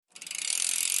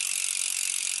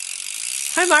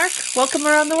Hi, Mark. Welcome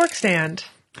around the Workstand.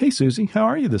 Hey, Susie. How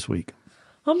are you this week?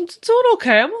 I'm doing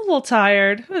okay. I'm a little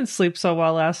tired. I didn't sleep so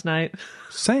well last night.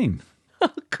 Same.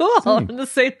 Cool. Same. I'm the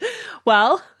same.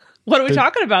 Well, what are we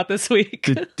talking about this week?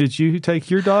 Did you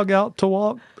take your dog out to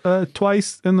walk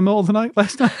twice in the middle of the night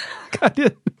last night? I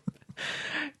did.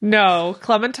 No,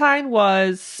 Clementine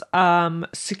was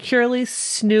securely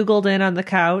snoogled in on the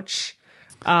couch.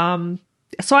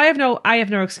 So I have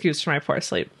no excuse for my poor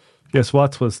sleep. Yes,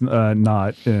 Watts was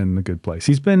not in a good place.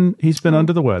 He's been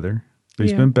under the weather.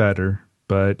 He's been better,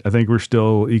 but I think we're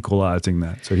still equalizing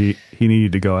that. So he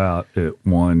needed to go out at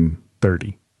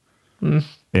 1:30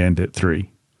 and at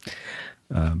 3.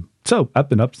 So I've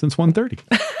been up since 1:30.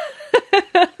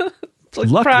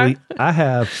 Luckily, I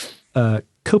have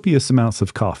copious amounts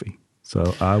of coffee,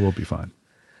 so I will be fine.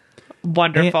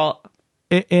 Wonderful.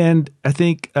 And I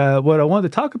think what I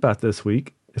wanted to talk about this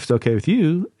week, if it's okay with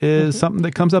you, is something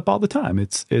that comes up all the time.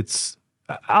 It's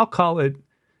I'll call it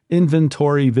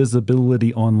inventory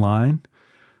visibility online,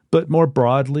 but more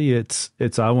broadly, it's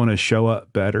I want to show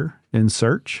up better in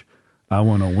search. I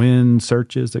want to win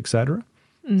searches, etc.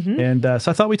 And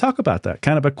so I thought we'd talk about that,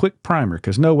 kind of a quick primer,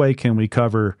 because no way can we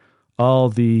cover all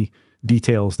the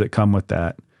details that come with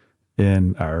that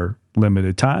in our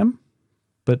limited time.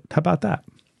 But how about that?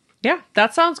 Yeah,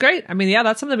 that sounds great. I mean, yeah,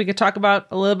 that's something we could talk about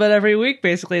a little bit every week,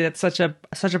 basically. That's such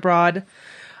a broad,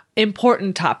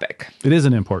 important topic. It is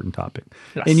an important topic.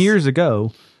 Yes. And years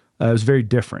ago, it was very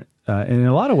different. And in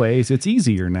a lot of ways, it's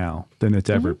easier now than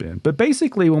it's ever been. But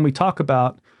basically, when we talk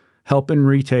about helping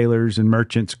retailers and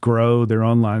merchants grow their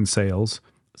online sales,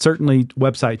 certainly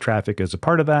website traffic is a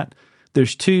part of that.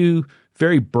 There's two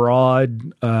very broad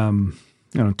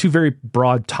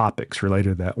topics related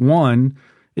to that. One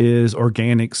is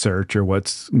organic search, or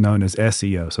what's known as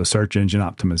SEO, so search engine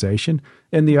optimization.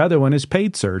 And the other one is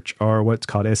paid search, or what's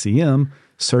called SEM,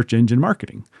 search engine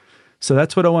marketing. So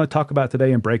that's what I want to talk about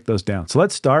today and break those down. So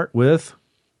let's start with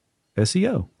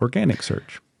SEO, organic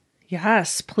search.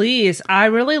 Yes, please. I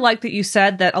really like that you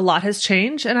said that a lot has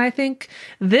changed, and I think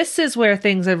this is where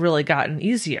things have really gotten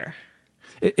easier.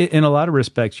 In a lot of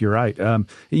respects, you're right. It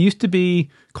used to be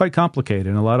quite complicated,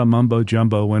 and a lot of mumbo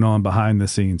jumbo went on behind the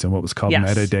scenes, and what was called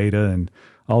metadata and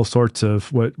all sorts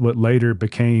of what later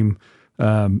became,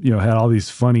 had all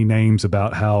these funny names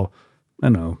about how,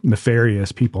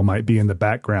 nefarious people might be in the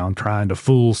background trying to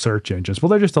fool search engines. Well,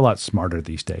 they're just a lot smarter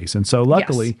these days. And so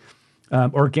luckily,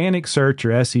 organic search or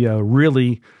SEO,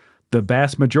 really the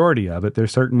vast majority of it,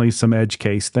 there's certainly some edge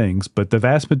case things, but the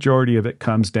vast majority of it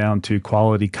comes down to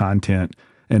quality content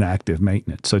and active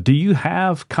maintenance. So do you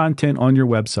have content on your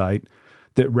website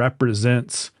that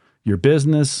represents your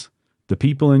business, the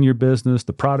people in your business,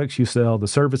 the products you sell, the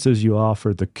services you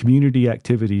offer, the community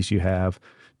activities you have?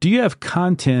 Do you have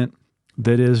content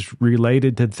that is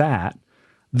related to that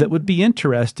would be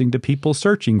interesting to people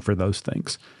searching for those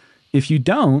things? If you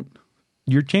don't,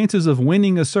 your chances of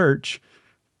winning a search,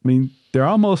 they're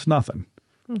almost nothing.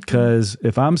 Because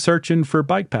if I'm searching for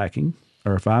bike packing,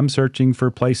 or if I'm searching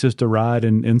for places to ride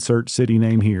and insert city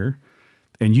name here,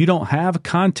 and you don't have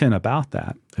content about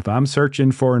that, if I'm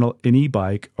searching for an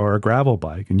e-bike or a gravel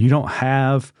bike, and you don't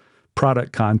have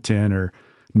product content or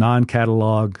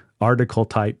non-catalog article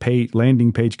type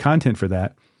landing page content for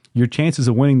that, your chances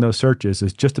of winning those searches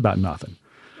is just about nothing.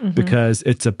 Because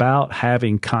it's about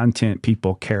having content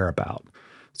people care about.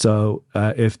 So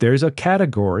if there's a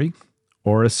category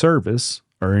or a service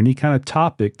or any kind of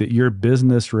topic that your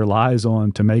business relies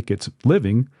on to make its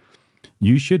living,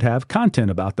 you should have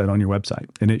content about that on your website.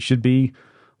 And it should be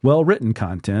well-written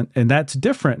content. And that's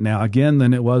different now, again,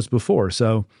 than it was before.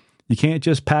 So you can't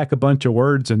just pack a bunch of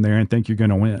words in there and think you're going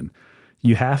to win.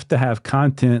 You have to have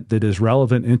content that is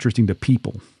relevant, interesting to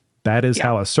people. That is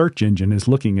how a search engine is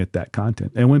looking at that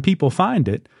content. And when people find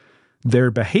it,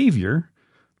 their behavior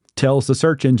tells the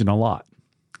search engine a lot.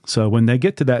 So when they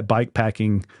get to that bike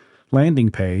packing landing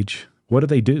page, what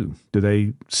do? Do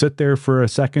they sit there for a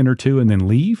second or two and then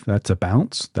leave? That's a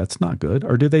bounce. That's not good.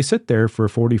 Or do they sit there for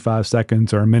 45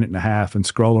 seconds or a minute and a half and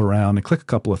scroll around and click a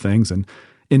couple of things and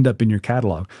end up in your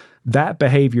catalog? That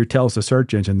behavior tells the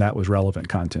search engine that was relevant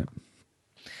content.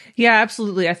 Yeah,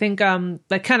 absolutely. I think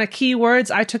the kind of keywords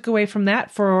I took away from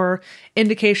that for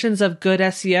indications of good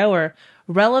SEO are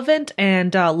relevant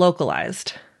and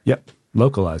localized. Yep.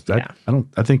 Localized.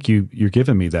 I think you're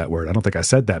giving me that word. I don't think I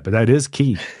said that, but that is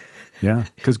key. Yeah.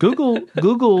 Because Google,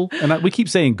 and we keep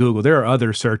saying Google, there are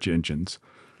other search engines.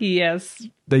 Yes.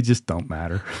 They just don't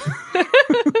matter.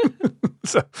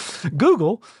 So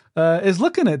Google is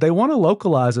looking at, they want to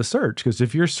localize a search, because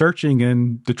if you're searching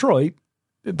in Detroit,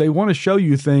 they want to show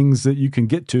you things that you can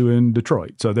get to in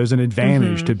Detroit. So there's an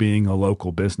advantage to being a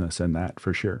local business in that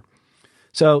for sure.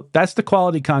 So that's the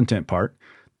quality content part.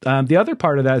 The other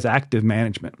part of that is active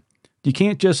management. You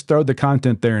can't just throw the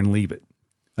content there and leave it.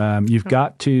 You've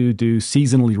got to do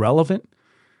seasonally relevant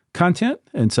content.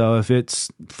 And so if it's,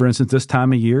 for instance, this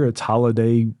time of year, it's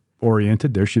holiday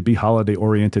oriented, there should be holiday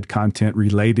oriented content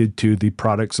related to the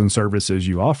products and services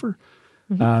you offer.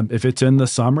 If it's in the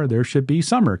summer, there should be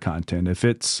summer content. If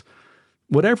it's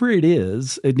whatever it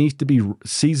is, it needs to be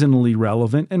seasonally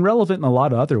relevant and relevant in a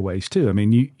lot of other ways too. I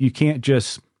mean, you can't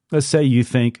just, let's say you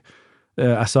think,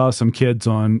 I saw some kids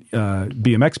on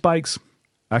BMX bikes.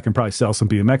 I can probably sell some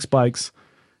BMX bikes.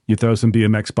 You throw some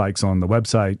BMX bikes on the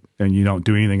website and you don't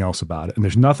do anything else about it. And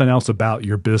there's nothing else about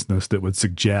your business that would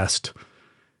suggest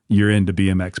you're into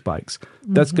BMX bikes.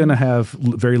 That's going to have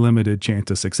very limited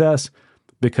chance of success.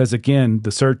 Because again,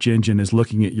 the search engine is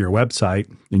looking at your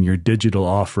website and your digital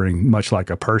offering much like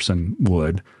a person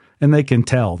would, and they can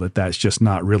tell that that's just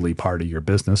not really part of your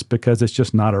business because it's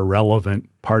just not a relevant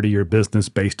part of your business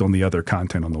based on the other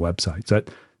content on the website. So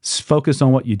focus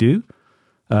on what you do,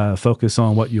 focus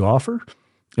on what you offer,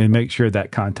 and make sure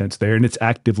that content's there and it's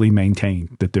actively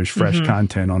maintained, that there's fresh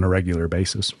content on a regular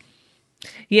basis.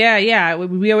 Yeah.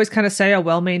 We always kind of say a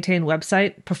well-maintained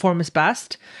website performs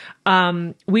best.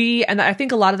 And I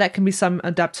think a lot of that can be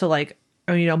summed up to like,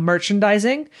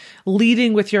 merchandising,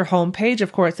 leading with your homepage.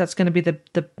 Of course, that's going to be the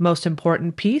most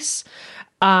important piece.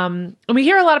 And we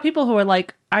hear a lot of people who are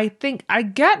like, I think I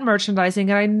get merchandising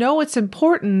and I know it's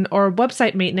important or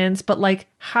website maintenance, but like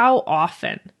how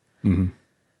often?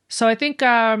 So I think,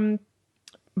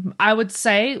 I would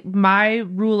say my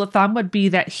rule of thumb would be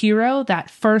that hero, that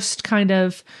first kind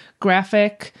of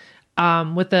graphic,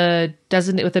 with a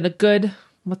good,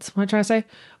 what am I trying to say?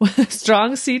 With a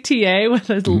strong CTA with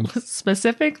a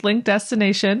specific link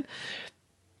destination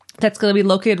that's going to be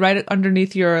located right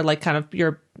underneath your like kind of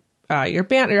your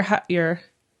banner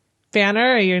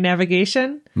or your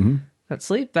navigation.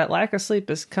 That lack of sleep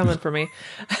is coming for me.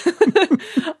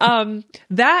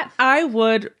 That I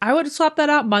would swap that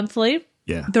out monthly.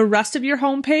 Yeah. The rest of your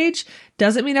homepage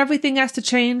doesn't mean everything has to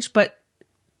change, but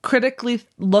critically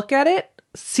look at it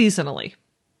seasonally.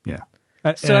 Yeah.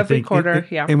 So every quarter,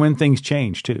 And when things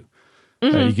change too.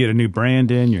 You get a new brand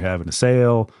in, you're having a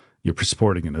sale, you're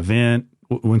supporting an event.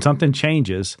 When something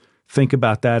changes, think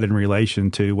about that in relation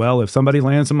to, well, if somebody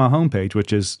lands on my homepage,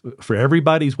 which is for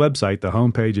everybody's website, the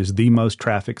homepage is the most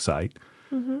traffic site.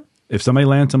 If somebody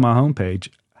lands on my homepage,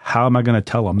 how am I going to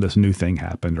tell them this new thing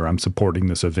happened or I'm supporting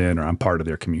this event or I'm part of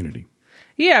their community?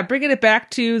 Yeah, bringing it back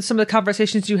to some of the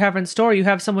conversations you have in store. You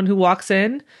have someone who walks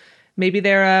in, maybe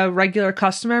they're a regular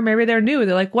customer, maybe they're new.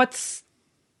 They're like, what's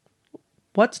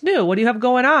new? What do you have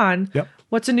going on? Yep.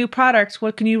 What's a new product?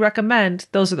 What can you recommend?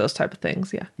 Those are those type of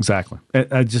things. Yeah, exactly.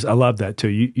 I love that too.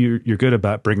 You're good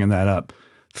about bringing that up.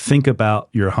 Think about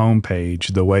your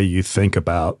homepage the way you think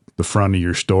about the front of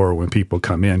your store when people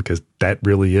come in, because that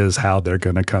really is how they're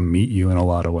going to come meet you in a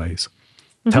lot of ways.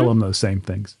 Tell them those same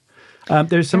things.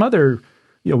 There's some other,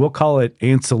 we'll call it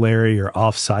ancillary or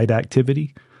off-site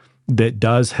activity that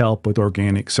does help with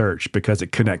organic search because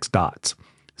it connects dots.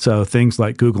 So things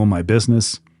like Google My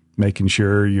Business, making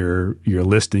sure your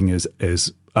listing is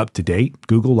up to date.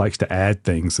 Google likes to add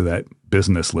things to that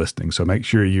business listing, so make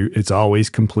sure it's always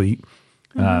complete.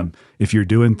 If you're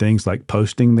doing things like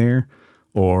posting there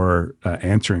or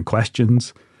answering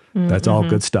questions, that's all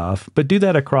good stuff. But do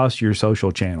that across your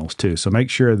social channels too. So make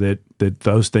sure that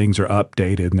those things are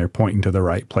updated and they're pointing to the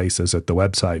right places at the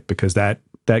website, because that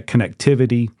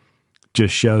connectivity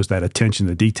just shows that attention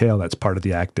to detail. That's part of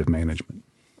the active management.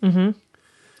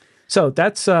 So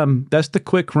that's the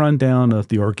quick rundown of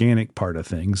the organic part of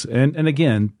things. And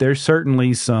again, there's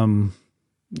certainly some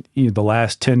the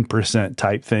last 10%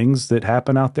 type things that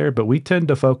happen out there, but we tend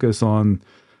to focus on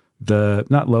the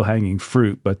not low-hanging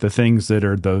fruit, but the things that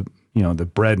are the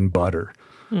bread and butter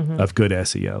of good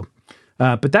SEO.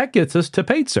 But that gets us to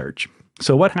paid search.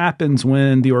 So what happens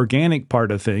when the organic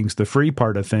part of things, the free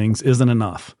part of things, isn't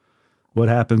enough? What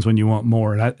happens when you want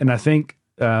more? And I think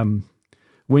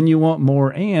when you want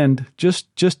more, and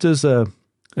just as an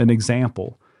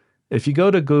example, if you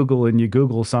go to Google and you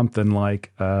Google something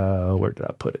like, where did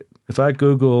I put it? If I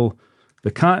Google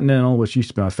the Continental, which used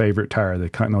to be my favorite tire, the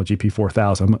Continental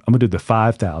GP4000, I'm going to do the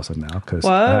 5000 now because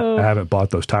I haven't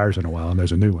bought those tires in a while and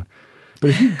there's a new one.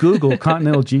 But if you Google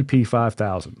Continental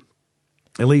GP5000,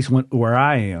 at least where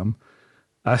I am,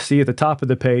 I see at the top of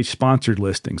the page sponsored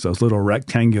listings, those little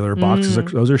rectangular boxes.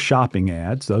 Those are shopping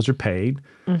ads. Those are paid.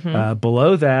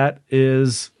 Below that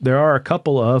there are a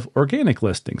couple of organic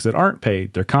listings that aren't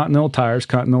paid. They're Continental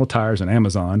Tires, and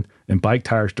Amazon, and Bike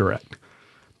Tires Direct.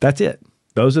 That's it.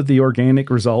 Those are the organic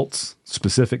results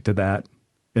specific to that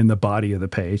in the body of the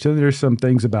page. So there's some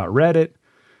things about Reddit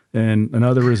and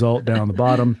another result down the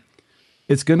bottom.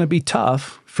 It's going to be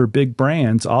tough for big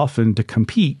brands often to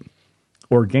compete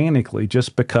organically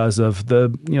just because of the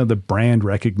brand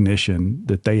recognition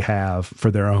that they have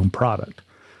for their own product.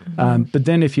 But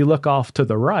then if you look off to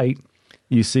the right,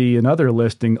 you see another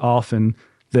listing often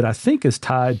that I think is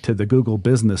tied to the Google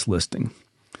business listing.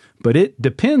 But it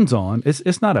depends on,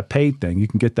 it's not a paid thing. You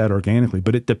can get that organically,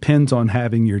 but it depends on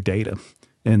having your data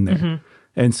in there.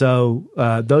 And so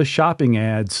those shopping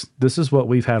ads, this is what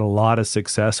we've had a lot of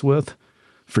success with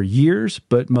for years,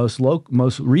 but most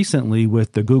recently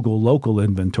with the Google local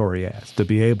inventory ads, to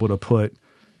be able to put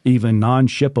even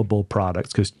non-shippable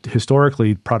products, because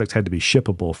historically products had to be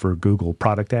shippable for Google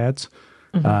product ads.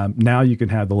 Now you can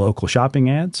have the local shopping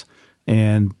ads,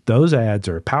 and those ads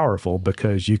are powerful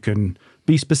because you can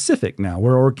be specific now.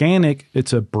 Where organic,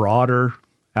 it's a broader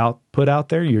output out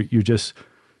there. You're just,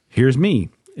 here's me,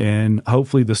 and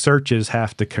hopefully the searches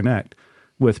have to connect.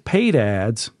 With paid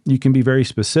ads, you can be very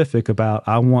specific about,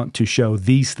 I want to show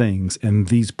these things in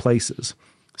these places.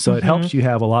 So it helps you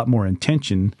have a lot more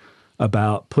intention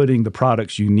about putting the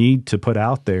products you need to put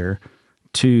out there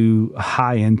to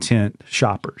high intent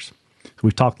shoppers.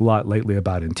 We've talked a lot lately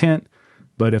about intent,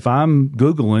 but if I'm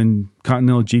Googling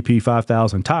Continental GP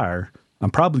 5000 tire, I'm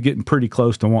probably getting pretty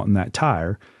close to wanting that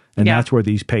tire. And that's where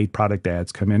these paid product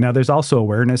ads come in. Now, there's also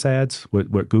awareness ads,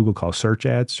 what Google calls search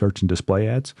ads, search and display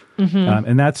ads.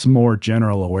 And that's more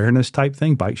general awareness type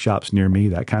thing, bike shops near me,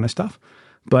 that kind of stuff.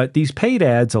 But these paid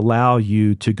ads allow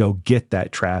you to go get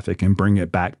that traffic and bring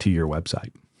it back to your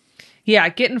website. Yeah,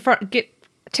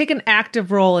 take an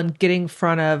active role in getting in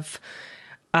front of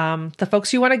the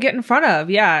folks you want to get in front of.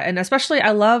 Yeah. And especially,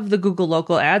 I love the Google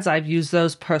local ads. I've used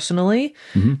those personally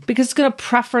because it's going to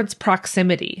preference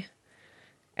proximity.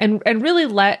 And really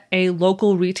let a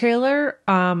local retailer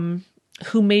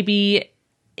who maybe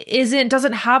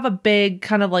doesn't have a big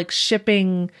kind of like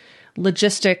shipping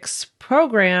logistics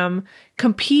program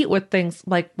compete with things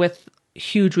like with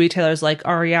huge retailers like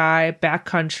REI,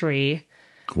 Backcountry,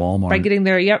 Walmart, by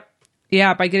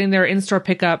getting their in-store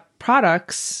pickup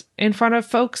products in front of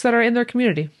folks that are in their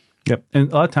community. Yep.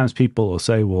 And a lot of times people will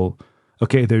say, well,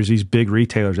 okay, there's these big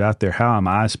retailers out there. How am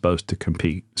I supposed to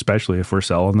compete, especially if we're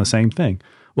selling the same thing?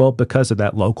 Well, because of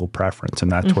that local preference, and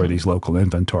that's where these local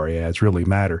inventory ads really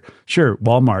matter. Sure,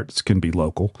 Walmart's can be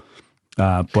local,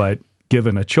 but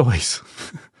given a choice,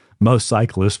 most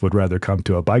cyclists would rather come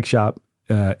to a bike shop.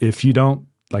 If you don't,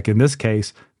 like in this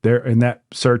case, there in that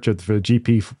search for the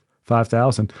GP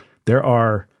 5000, there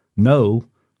are no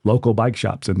local bike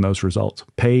shops in those results,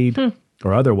 paid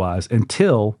or otherwise,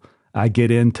 until I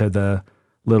get into the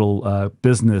little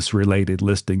business-related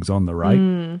listings on the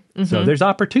right. So there's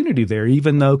opportunity there,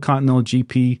 even though Continental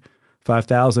GP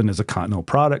 5000 is a Continental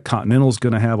product. Continental's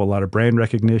going to have a lot of brand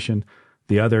recognition.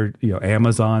 The other,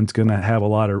 Amazon's going to have a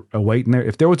lot of weight in there.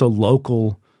 If there was a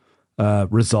local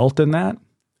result in that,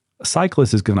 a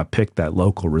cyclist is going to pick that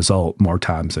local result more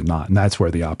times than not, and that's where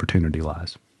the opportunity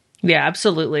lies. Yeah,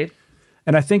 absolutely.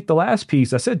 And I think the last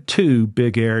piece, I said two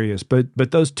big areas, but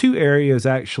those two areas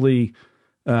actually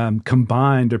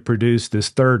combined to produce this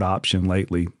third option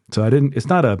lately. So it's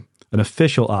not an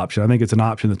official option. I think it's an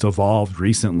option that's evolved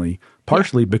recently,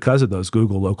 partially because of those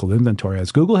Google local inventory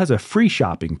ads. Google has a free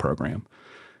shopping program.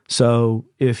 So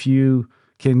if you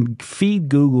can feed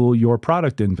Google your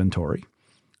product inventory,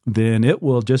 then it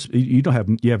will you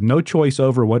have no choice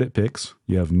over what it picks.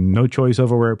 You have no choice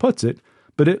over where it puts it,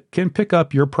 but it can pick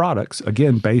up your products,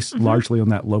 again, based largely on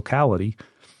that locality,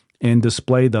 and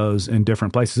display those in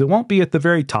different places. It won't be at the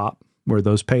very top where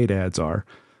those paid ads are,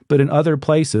 but in other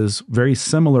places, very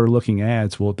similar looking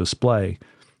ads will display,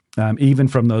 even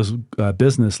from those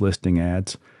business listing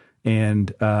ads.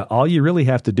 And all you really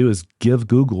have to do is give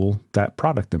Google that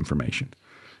product information.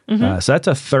 So that's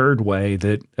a third way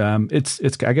that it's.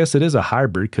 I guess it is a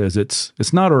hybrid because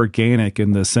it's not organic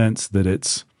in the sense that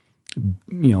it's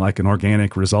like an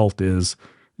organic result is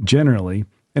generally.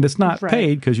 And it's not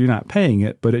paid because you're not paying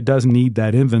it, but it does need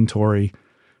that inventory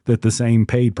that the same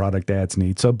paid product ads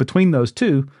need. So between those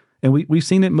two, and we've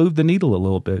seen it move the needle a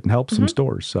little bit and help some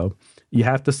stores. So you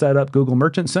have to set up Google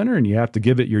Merchant Center and you have to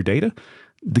give it your data.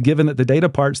 Given that the data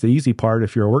part's the easy part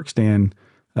if you're a Workstand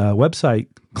website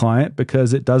client,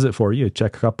 because it does it for you.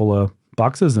 Check a couple of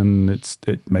boxes and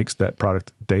it makes that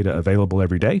product data available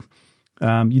every day.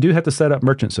 You do have to set up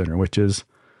Merchant Center, which is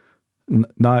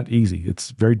not easy.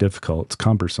 It's very difficult. It's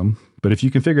cumbersome. But if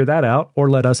you can figure that out or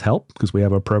let us help, because we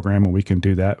have a program where we can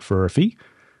do that for a fee,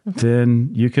 then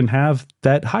you can have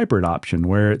that hybrid option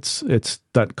where it's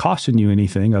not costing you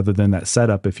anything other than that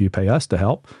setup if you pay us to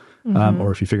help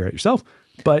or if you figure it out yourself.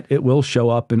 But it will show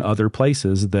up in other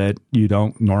places that you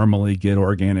don't normally get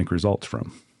organic results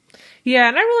from. Yeah,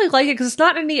 and I really like it because it's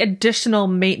not any additional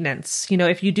maintenance. You know,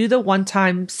 if you do the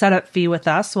one-time setup fee with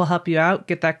us, we'll help you out,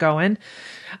 get that going.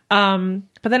 But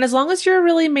then as long as you're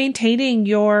really maintaining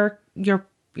your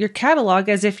catalog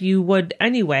as if you would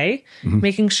anyway,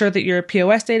 making sure that your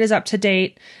POS data is up to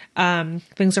date,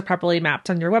 things are properly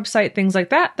mapped on your website, things like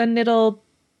that, then it'll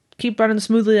keep running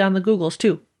smoothly on the Googles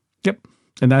too. Yep.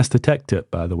 And that's the tech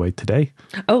tip, by the way, today.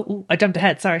 Oh, I jumped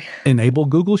ahead. Sorry. Enable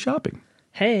Google Shopping.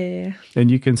 Hey. And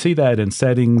you can see that in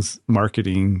settings,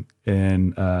 marketing,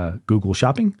 and Google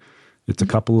Shopping. It's a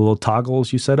couple of little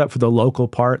toggles you set up for the local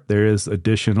part. There is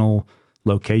additional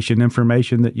location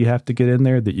information that you have to get in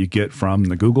there that you get from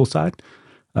the Google side.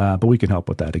 But we can help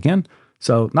with that again.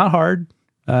 So not hard.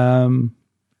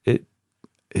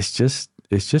 It's just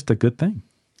a good thing.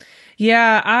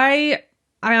 Yeah, I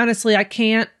honestly, I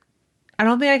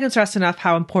don't think I can stress enough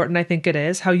how important I think it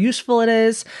is, how useful it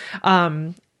is.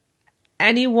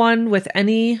 Anyone with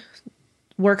any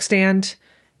Workstand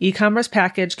e-commerce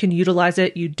package can utilize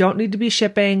it. You don't need to be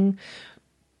shipping.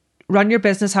 Run your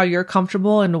business how you're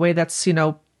comfortable in a way that's,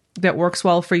 that works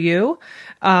well for you.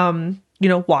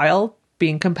 While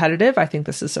being competitive. I think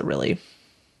this is a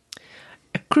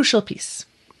crucial piece.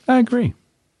 I agree.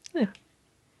 Yeah.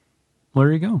 Well,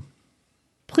 there you go.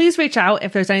 Please reach out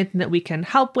if there's anything that we can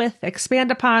help with,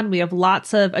 expand upon. We have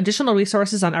lots of additional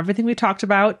resources on everything we talked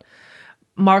about.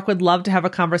 Mark would love to have a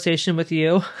conversation with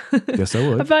you. Yes, I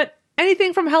would. But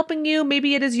anything from helping you,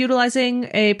 maybe it is utilizing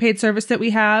a paid service that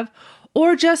we have,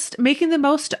 or just making the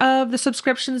most of the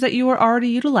subscriptions that you are already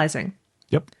utilizing.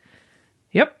 Yep.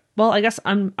 Well, I guess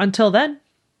until then,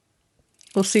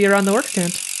 we'll see you around the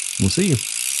Workstand. We'll see you.